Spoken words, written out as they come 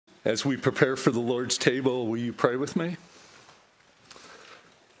As we prepare for the Lord's table, will you pray with me?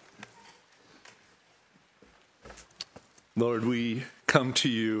 Lord, we come to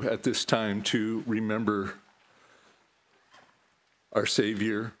you at this time to remember our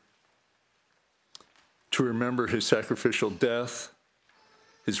Savior, to remember his sacrificial death,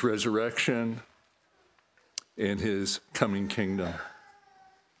 his resurrection, and his coming kingdom.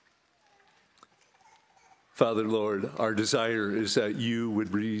 Father, Lord, our desire is that you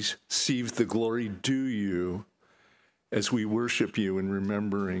would receive the glory due you as we worship you in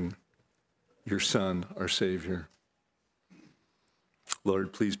remembering your Son, our Savior.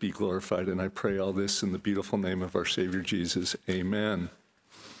 Lord, please be glorified, and I pray all this in the beautiful name of our Savior Jesus. Amen.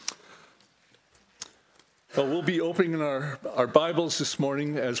 Well, we'll be opening our Bibles this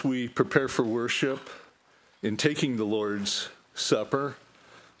morning as we prepare for worship in taking the Lord's Supper.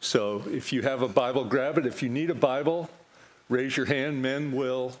 So if you have a Bible, grab it. If you need a Bible, raise your hand. Men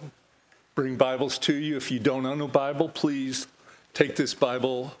will bring Bibles to you. If you don't own a Bible, please take this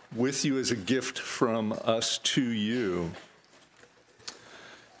Bible with you as a gift from us to you.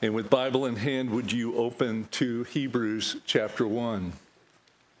 And with Bible in hand, would you open to Hebrews chapter 1?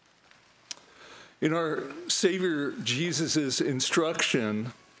 In our Savior Jesus'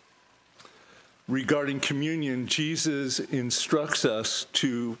 instruction regarding communion, Jesus instructs us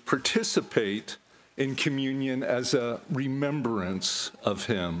to participate in communion as a remembrance of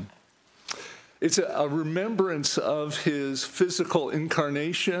him. It's a remembrance of his physical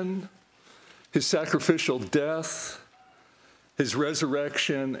incarnation, his sacrificial death, his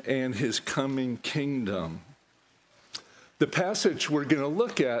resurrection, and his coming kingdom. The passage we're going to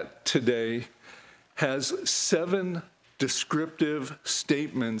look at today has 7 descriptive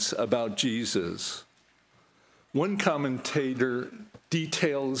statements about Jesus. One commentator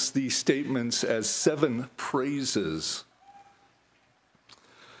details these statements as 7 praises.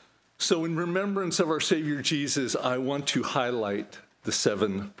 So in remembrance of our Savior Jesus, I want to highlight the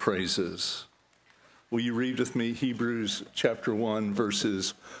 7 praises. Will you read with me Hebrews chapter 1,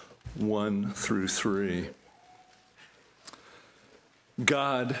 verses 1 through 3?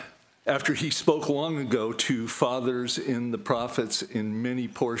 God, after he spoke long ago to fathers in the prophets in many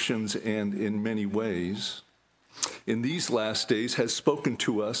portions and in many ways, in these last days has spoken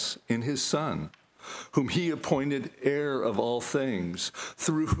to us in his Son, whom he appointed heir of all things,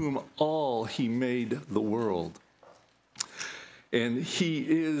 through whom all he made the world. And he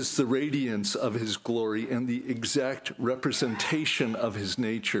is the radiance of his glory and the exact representation of his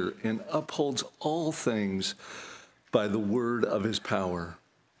nature, and upholds all things by the word of his power.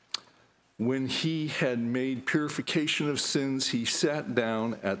 When he had made purification of sins, he sat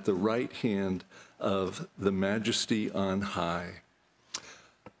down at the right hand of the Majesty on high.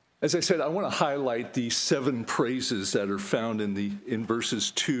 As I said, I want to highlight these 7 praises that are found in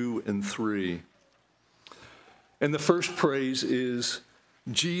verses 2 and 3. And the first praise is,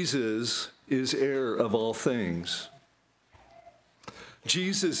 Jesus is heir of all things.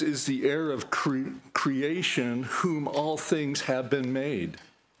 Jesus is the heir of creation, whom all things have been made.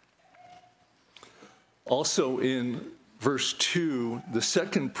 Also in verse 2, the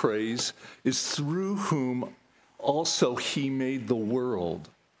second praise is through whom also he made the world.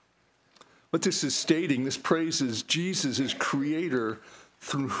 What this is stating, this praise is Jesus is creator,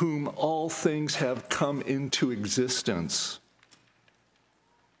 through whom all things have come into existence,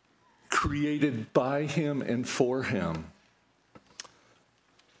 created by him and for him.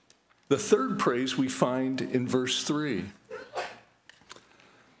 The third praise we find in verse 3.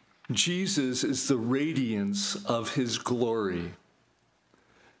 Jesus is the radiance of his glory.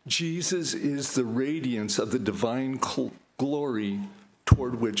 Jesus is the radiance of the divine glory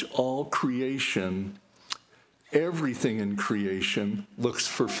toward which all creation, everything in creation, looks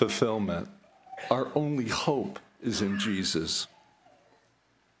for fulfillment. Our only hope is in Jesus.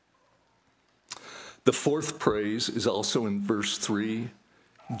 The fourth praise is also in verse 3.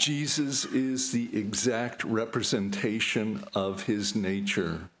 Jesus is the exact representation of his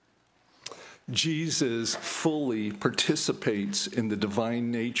nature. Jesus fully participates in the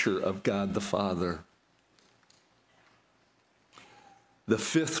divine nature of God the Father. The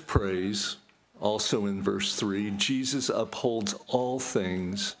fifth praise, also in verse 3, Jesus upholds all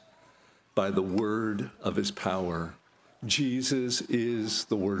things by the word of his power. Jesus is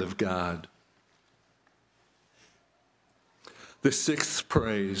the Word of God. The sixth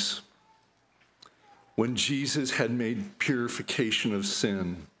praise, when Jesus had made purification of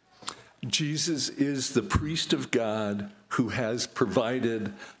sin, Jesus is the priest of God who has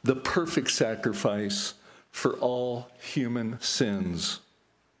provided the perfect sacrifice for all human sins.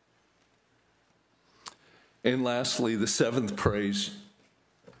 And lastly, the seventh praise,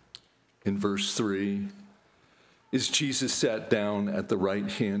 in verse 3 is Jesus sat down at the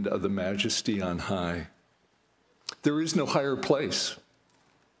right hand of the Majesty on high. There is no higher place.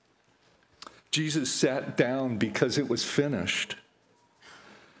 Jesus sat down because it was finished.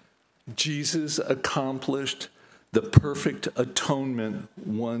 Jesus accomplished the perfect atonement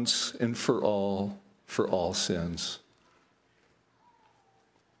once and for all sins.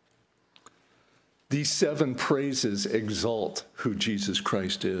 These 7 praises exalt who Jesus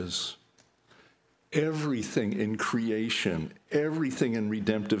Christ is. Everything in creation, everything in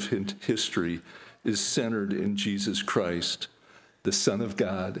redemptive history is centered in Jesus Christ, the Son of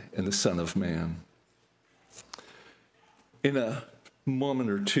God and the Son of Man. In a moment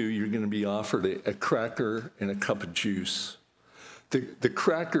or two, you're going to be offered a cracker and a cup of juice. The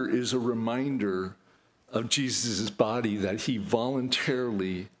cracker is a reminder of Jesus' body that he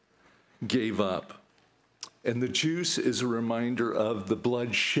voluntarily gave up. And the juice is a reminder of the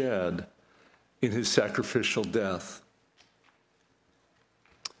blood shed in his sacrificial death.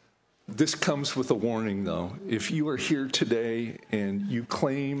 This comes with a warning, though. If you are here today and you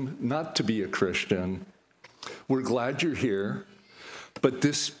claim not to be a Christian, we're glad you're here, but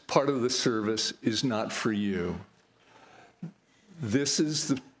this part of the service is not for you. This is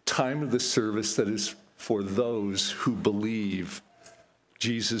the time of the service that is for those who believe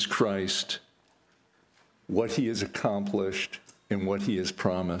Jesus Christ, what he has accomplished, and what he has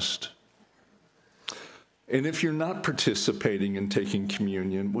promised. And if you're not participating in taking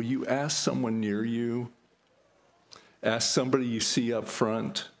communion, will you ask someone near you, ask somebody you see up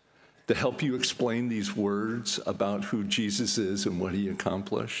front to help you explain these words about who Jesus is and what he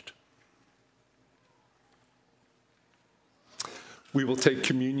accomplished? We will take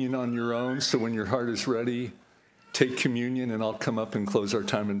communion on your own, so when your heart is ready, take communion, and I'll come up and close our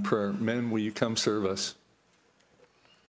time in prayer. Men, will you come serve us?